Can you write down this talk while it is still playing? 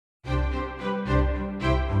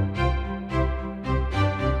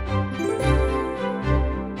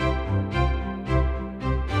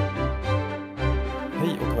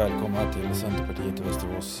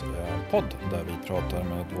oss-podd där vi pratar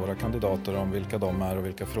med våra kandidater om vilka de är och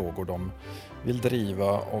vilka frågor de vill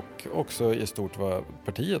driva och också i stort vad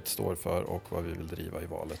partiet står för och vad vi vill driva i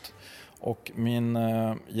valet. Och min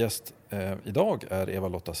gäst idag är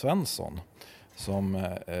Eva-Lotta Svensson som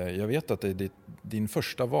jag vet att det är din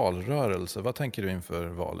första valrörelse. Vad tänker du inför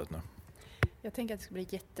valet nu? Jag tänker att det ska bli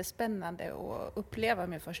jättespännande att uppleva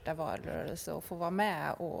min första valrörelse och få vara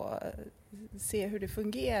med och se hur det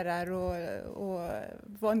fungerar och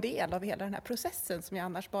vara en del av hela den här processen som jag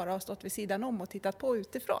annars bara har stått vid sidan om och tittat på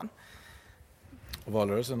utifrån. Och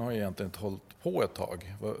valrörelsen har ju egentligen hållit på ett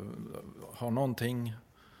tag. Har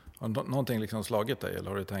någonting liksom slagit dig eller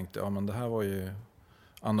har du tänkt men det här var ju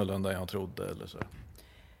annorlunda än jag trodde eller så?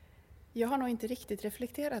 Jag har nog inte riktigt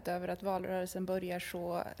reflekterat över att valrörelsen börjar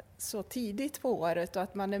så tidigt på året och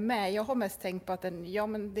att man är med. Jag har mest tänkt på att det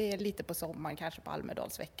är lite på sommaren, kanske på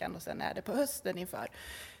Almedalsveckan och sen är det på hösten inför.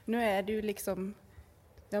 Nu är det ju liksom,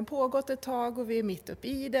 den har pågått ett tag och vi är mitt uppe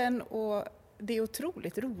i den och det är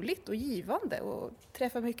otroligt roligt och givande och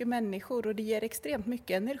träffa mycket människor och det ger extremt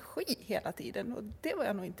mycket energi hela tiden och det var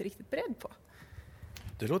jag nog inte riktigt beredd på.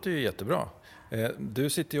 Det låter ju jättebra. Du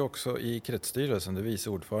sitter ju också i kretsstyrelsen, du är vice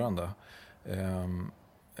ordförande.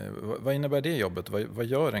 Vad innebär det jobbet? Vad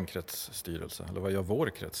gör en kretsstyrelse? Eller vad gör vår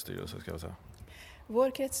kretsstyrelse ska jag säga?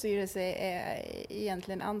 Vår kretsstyrelse är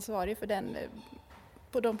egentligen ansvarig för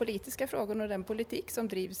på de politiska frågorna och den politik som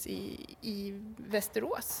drivs i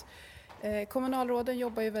Västerås. Kommunalråden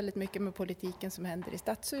jobbar ju väldigt mycket med politiken som händer i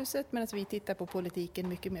stadshuset medan vi tittar på politiken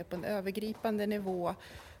mycket mer på en övergripande nivå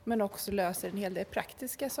men också löser en hel del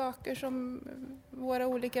praktiska saker som våra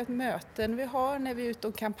olika möten vi har när vi är ute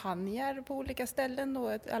och kampanjar på olika ställen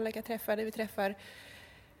och alla träffar där vi träffar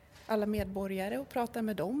alla medborgare och pratar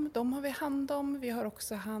med dem. De har vi hand om. Vi har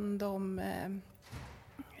också hand om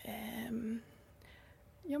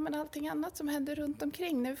allting annat som händer runt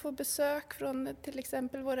omkring. När vi får besök från till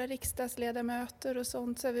exempel våra riksdagsledamöter och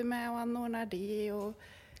sånt så är vi med och anordnar det och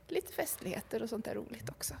lite festligheter och sånt där roligt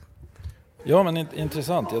också. Ja, men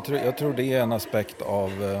intressant. Jag tror det är en aspekt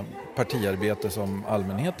av partiarbete som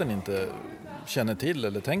allmänheten inte känner till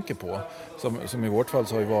eller tänker på. Som i vårt fall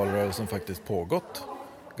så har ju valrörelsen faktiskt pågått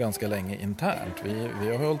ganska länge internt. Vi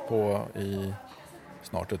har hållit på i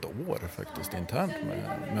snart ett år faktiskt internt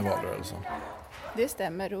med valrörelsen. Det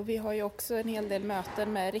stämmer och vi har ju också en hel del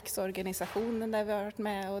möten med riksorganisationen där vi har varit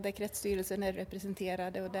med och där kretsstyrelsen är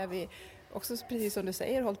representerade och där vi också, precis som du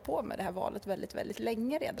säger, hållit på med det här valet väldigt, väldigt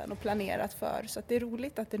länge redan och planerat för. Så att det är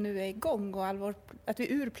roligt att det nu är igång och att vi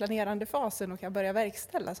är ur planerande fasen och kan börja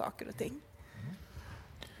verkställa saker och ting.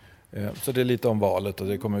 Så det är lite om valet och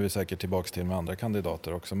det kommer vi säkert tillbaka till med andra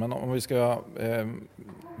kandidater också. Men om vi ska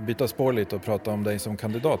byta spår lite och prata om dig som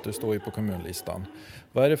kandidat, du står ju på kommunlistan.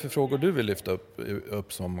 Vad är det för frågor du vill lyfta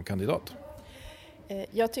upp som kandidat?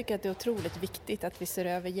 Jag tycker att det är otroligt viktigt att vi ser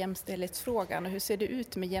över jämställdhetsfrågan och hur ser det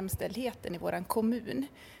ut med jämställdheten i vår kommun.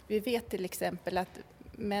 Vi vet till exempel att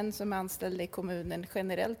män som är anställda i kommunen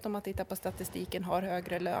generellt, om man tittar på statistiken, har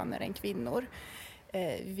högre löner än kvinnor.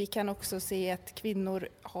 Vi kan också se att kvinnor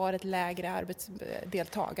har ett lägre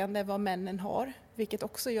arbetsdeltagande än vad männen har, vilket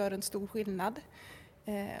också gör en stor skillnad.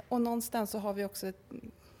 Och någonstans så har vi också,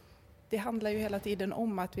 det handlar ju hela tiden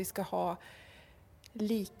om att vi ska ha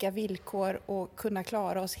lika villkor och kunna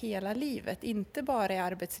klara oss hela livet. Inte bara i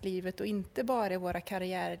arbetslivet och inte bara i våra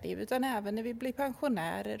karriärliv utan även när vi blir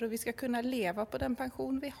pensionärer och vi ska kunna leva på den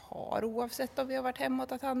pension vi har oavsett om vi har varit hemma och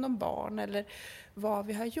tagit hand om barn eller vad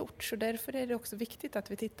vi har gjort. Så därför är det också viktigt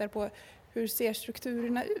att vi tittar på hur ser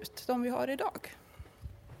strukturerna ut, de vi har idag.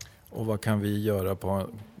 Och vad kan vi göra på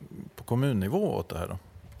kommunnivå åt det här då?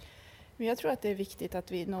 Men jag tror att det är viktigt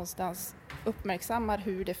att vi någonstans uppmärksammar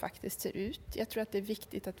hur det faktiskt ser ut. Jag tror att det är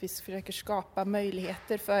viktigt att vi försöker skapa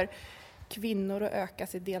möjligheter för kvinnor att öka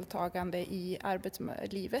sitt deltagande i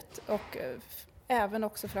arbetslivet och även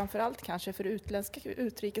också framförallt kanske för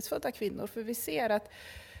utrikesfödda kvinnor. För vi ser att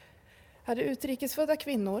hade utrikesfödda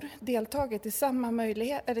kvinnor deltagit i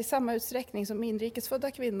samma utsträckning som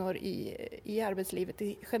inrikesfödda kvinnor i arbetslivet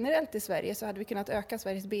generellt i Sverige så hade vi kunnat öka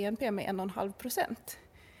Sveriges BNP med 1,5%.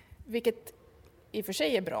 Vilket i och för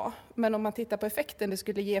sig är bra, men om man tittar på effekten det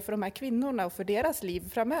skulle ge för de här kvinnorna och för deras liv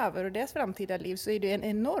framöver och deras framtida liv så är det en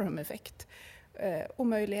enorm effekt. Och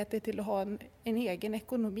möjligheter till att ha en egen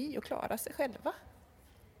ekonomi och klara sig själva.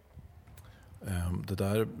 Det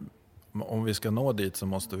där, om vi ska nå dit så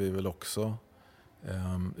måste vi väl också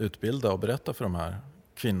utbilda och berätta för de här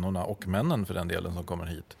kvinnorna och männen för den delen som kommer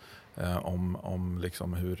hit om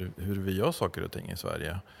liksom hur vi gör saker och ting i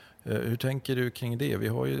Sverige. Hur tänker du kring det? Vi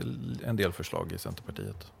har ju en del förslag i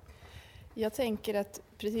Centerpartiet. Jag tänker att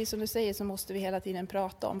precis som du säger så måste vi hela tiden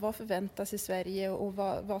prata om vad förväntas i Sverige och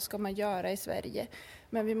vad ska man göra i Sverige.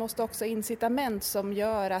 Men vi måste också ha incitament som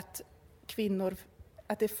gör att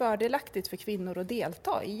det är fördelaktigt för kvinnor att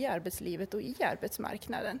delta i arbetslivet och i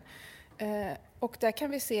arbetsmarknaden. Och där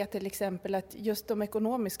kan vi se till exempel att just de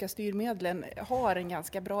ekonomiska styrmedlen har en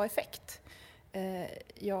ganska bra effekt.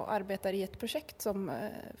 Jag arbetar i ett projekt som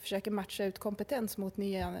försöker matcha ut kompetens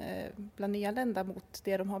bland nyanlända mot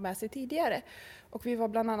det de har med sig tidigare. Och vi var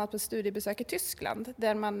bland annat på studiebesök i Tyskland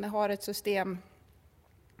där man har ett system,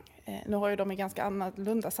 nu har ju de en ganska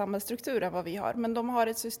annorlunda samhällsstruktur än vad vi har, men de har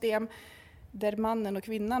ett system där mannen och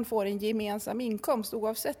kvinnan får en gemensam inkomst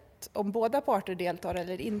oavsett om båda parter deltar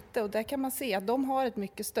eller inte. Och där kan man se att de har ett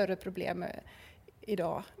mycket större problem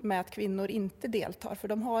idag med att kvinnor inte deltar, för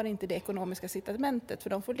de har inte det ekonomiska incitamentet, för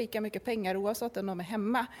de får lika mycket pengar oavsett om de är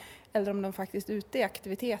hemma eller om de faktiskt är ute i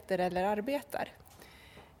aktiviteter eller arbetar.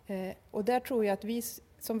 Och där tror jag att vi,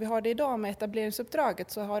 som vi har det idag med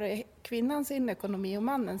etableringsuppdraget, så har kvinnan sin ekonomi och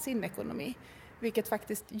mannen sin ekonomi, vilket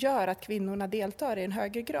faktiskt gör att kvinnorna deltar i en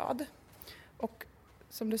högre grad. Och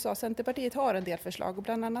som du sa, Centerpartiet har en del förslag och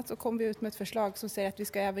bland annat så kom vi ut med ett förslag som säger att vi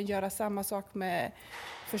ska även göra samma sak med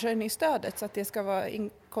försörjningsstödet, så att det ska vara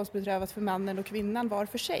inkomstprövat för mannen och kvinnan var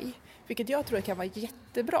för sig. Vilket jag tror kan vara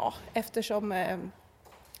jättebra, eftersom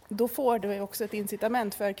då får det också ett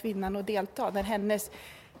incitament för kvinnan att delta när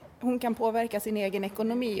hon kan påverka sin egen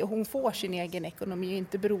ekonomi och hon får sin egen ekonomi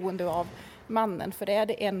inte beroende av mannen. För är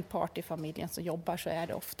det en part i familjen som jobbar så är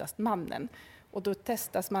det oftast mannen. Och då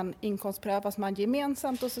inkomstprövas man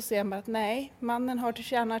gemensamt och så ser man att nej, mannen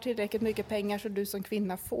tjänar tillräckligt mycket pengar så du som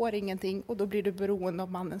kvinna får ingenting och då blir du beroende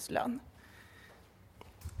av mannens lön.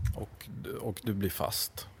 Och du blir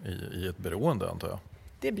fast i ett beroende, antar jag?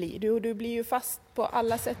 Det blir du, och du blir ju fast på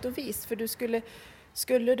alla sätt och vis. För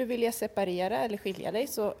skulle du vilja separera eller skilja dig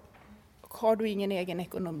så har du ingen egen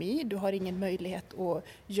ekonomi, du har ingen möjlighet att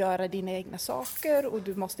göra dina egna saker och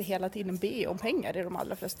du måste hela tiden be om pengar i de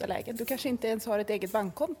allra flesta lägen. Du kanske inte ens har ett eget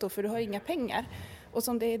bankkonto för du har inga pengar. Och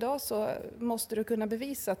som det är idag så måste du kunna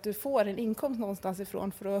bevisa att du får en inkomst någonstans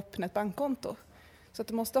ifrån för att öppna ett bankkonto. Så att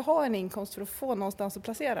du måste ha en inkomst för att få någonstans att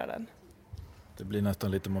placera den. Det blir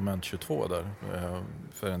nästan lite moment 22 där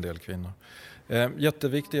för en del kvinnor.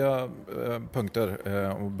 Jätteviktiga punkter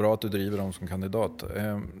och bra att du driver dem som kandidat.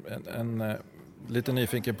 Lite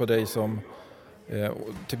nyfiken på dig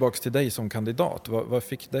tillbaks till dig som kandidat. Vad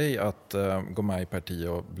fick dig att gå med i parti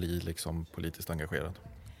och bli liksom politiskt engagerad?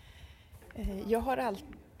 Jag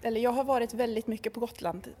har varit väldigt mycket på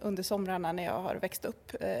Gotland under somrarna när jag har växt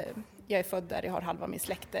upp. Jag är född där, jag har halva min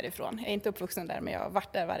släkt därifrån. Jag är inte uppvuxen där, men jag har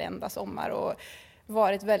varit där varenda sommar och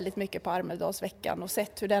varit väldigt mycket på Almedalsveckan och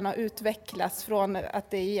sett hur den har utvecklats från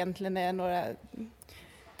att det egentligen är några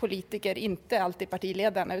politiker, inte alltid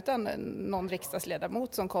partiledarna utan någon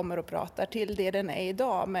riksdagsledamot som kommer och pratar, till det den är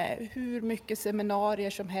idag med hur mycket seminarier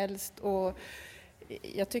som helst. Och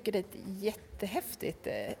jag tycker det är ett jättehäftigt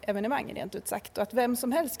evenemang rent ut sagt, och att vem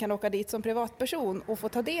som helst kan åka dit som privatperson och få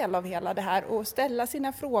ta del av hela det här och ställa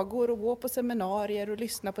sina frågor och gå på seminarier och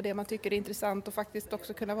lyssna på det man tycker är intressant och faktiskt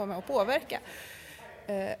också kunna vara med och påverka.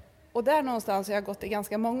 Och där någonstans har jag gått i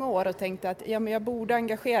ganska många år och tänkt att jag borde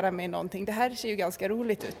engagera mig i någonting. Det här ser ju ganska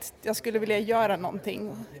roligt ut. Jag skulle vilja göra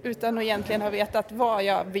någonting utan att egentligen ha vetat vad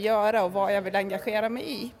jag vill göra och vad jag vill engagera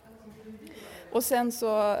mig i. Och sen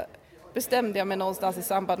så bestämde jag mig någonstans i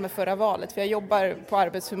samband med förra valet, för jag jobbar på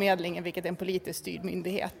Arbetsförmedlingen, vilket är en politiskt styrd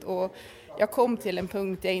myndighet, och jag kom till en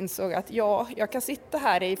punkt jag insåg att jag kan sitta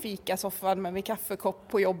här i fikasoffan med min kaffekopp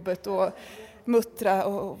på jobbet och muttra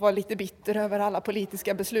och vara lite bitter över alla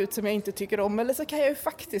politiska beslut som jag inte tycker om, eller så kan jag ju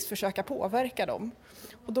faktiskt försöka påverka dem.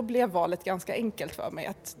 Och då blev valet ganska enkelt för mig,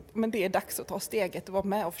 men det är dags att ta steget och vara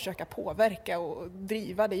med och försöka påverka och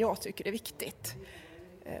driva det jag tycker är viktigt.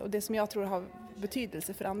 Och det som jag tror har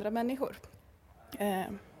betydelse för andra människor.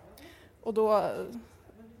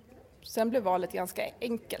 Sen blev valet ganska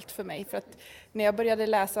enkelt för mig, för att när jag började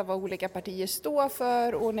läsa vad olika partier står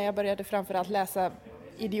för och när jag började framförallt läsa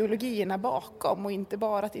ideologierna bakom och inte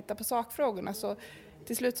bara titta på sakfrågorna, så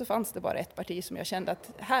till slut så fanns det bara ett parti som jag kände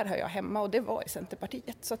att här hör jag hemma, och det var i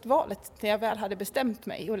Centerpartiet. Så att valet, när jag väl hade bestämt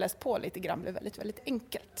mig och läst på lite grann, blev väldigt, väldigt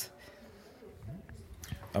enkelt.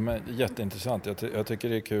 Ja, men jätteintressant. Jag tycker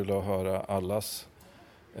det är kul att höra allas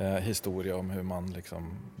historia om hur man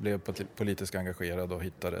liksom blev politiskt engagerad och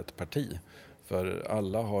hittade ett parti. För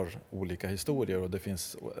alla har olika historier och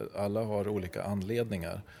alla har olika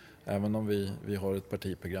anledningar. Även om vi har ett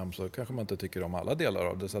partiprogram så kanske man inte tycker om alla delar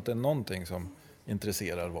av det. Så att det är någonting som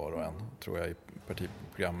intresserar var och en, tror jag, i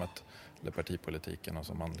partiprogrammet eller partipolitiken, och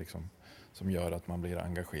som gör att man blir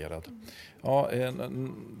engagerad. Ja,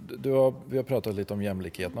 vi har pratat lite om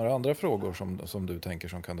jämlikhet. Några andra frågor som du tänker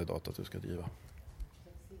som kandidat att du ska driva?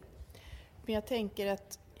 Men jag tänker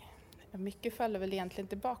att mycket faller väl egentligen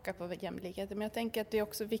tillbaka på jämlikheten, men jag tänker att det är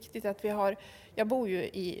också viktigt att vi har, jag bor ju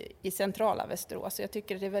i centrala Västerås, så jag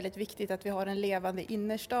tycker att det är väldigt viktigt att vi har en levande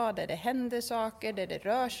innerstad där det händer saker, där det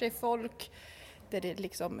rör sig folk, där det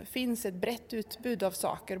liksom finns ett brett utbud av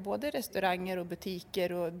saker, både restauranger och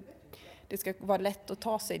butiker, och det ska vara lätt att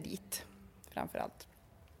ta sig dit framförallt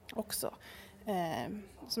också.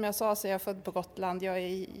 Som jag sa så är jag född på Gotland,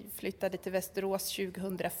 jag flyttade till Västerås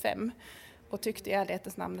 2005 och tyckte i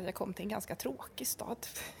ärlighetens namn att jag kom till en ganska tråkig stad.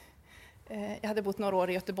 Jag hade bott några år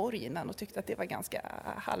i Göteborg innan och tyckte att det var ganska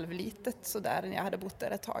halvlitet sådär när jag hade bott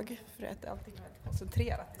där ett tag, för att allting var väldigt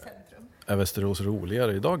koncentrerat i centrum. Är Västerås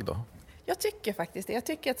roligare idag då? Jag tycker faktiskt det. Jag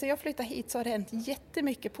tycker att sen jag flyttade hit så har det hänt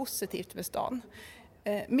jättemycket positivt med stan.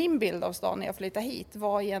 Min bild av stan när jag flyttade hit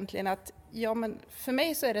var egentligen att för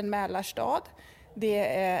mig så är det en Mälarstad.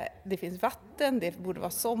 Det finns vatten, det borde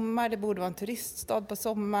vara sommar, det borde vara en turiststad på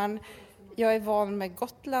sommaren. Jag är van med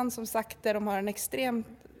Gotland som sagt, där de har en extrem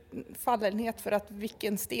fallenhet för att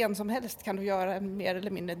vilken sten som helst kan du göra mer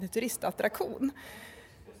eller mindre en turistattraktion.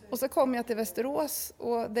 Och så kom jag till Västerås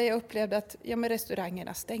och där jag upplevde att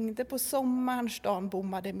restaurangerna stängde på sommaren, stan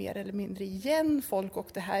bommade mer eller mindre igen, folk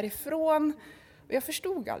åkte härifrån. Och jag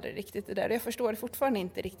förstod aldrig riktigt det där, och jag förstår det fortfarande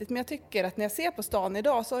inte riktigt, men jag tycker att när jag ser på stan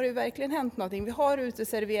idag så har det verkligen hänt någonting. Vi har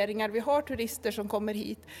uteserveringar, vi har turister som kommer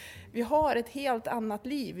hit, vi har ett helt annat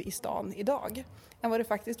liv i stan idag än vad det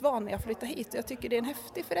faktiskt var när jag flyttade hit. Jag tycker det är en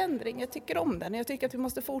häftig förändring, jag tycker om den, jag tycker att vi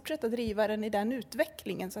måste fortsätta driva den i den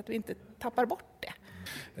utvecklingen så att vi inte tappar bort det.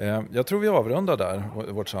 Jag tror vi avrundar där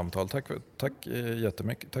vårt samtal. Tack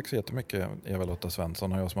så jättemycket Eva-Lotta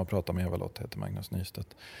Svensson, och jag som har pratat med Eva-Lotta heter Magnus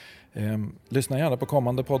Nystedt. Lyssna gärna på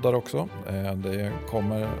kommande poddar också. Det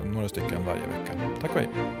kommer några stycken varje vecka. Tack och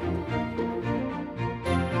hej!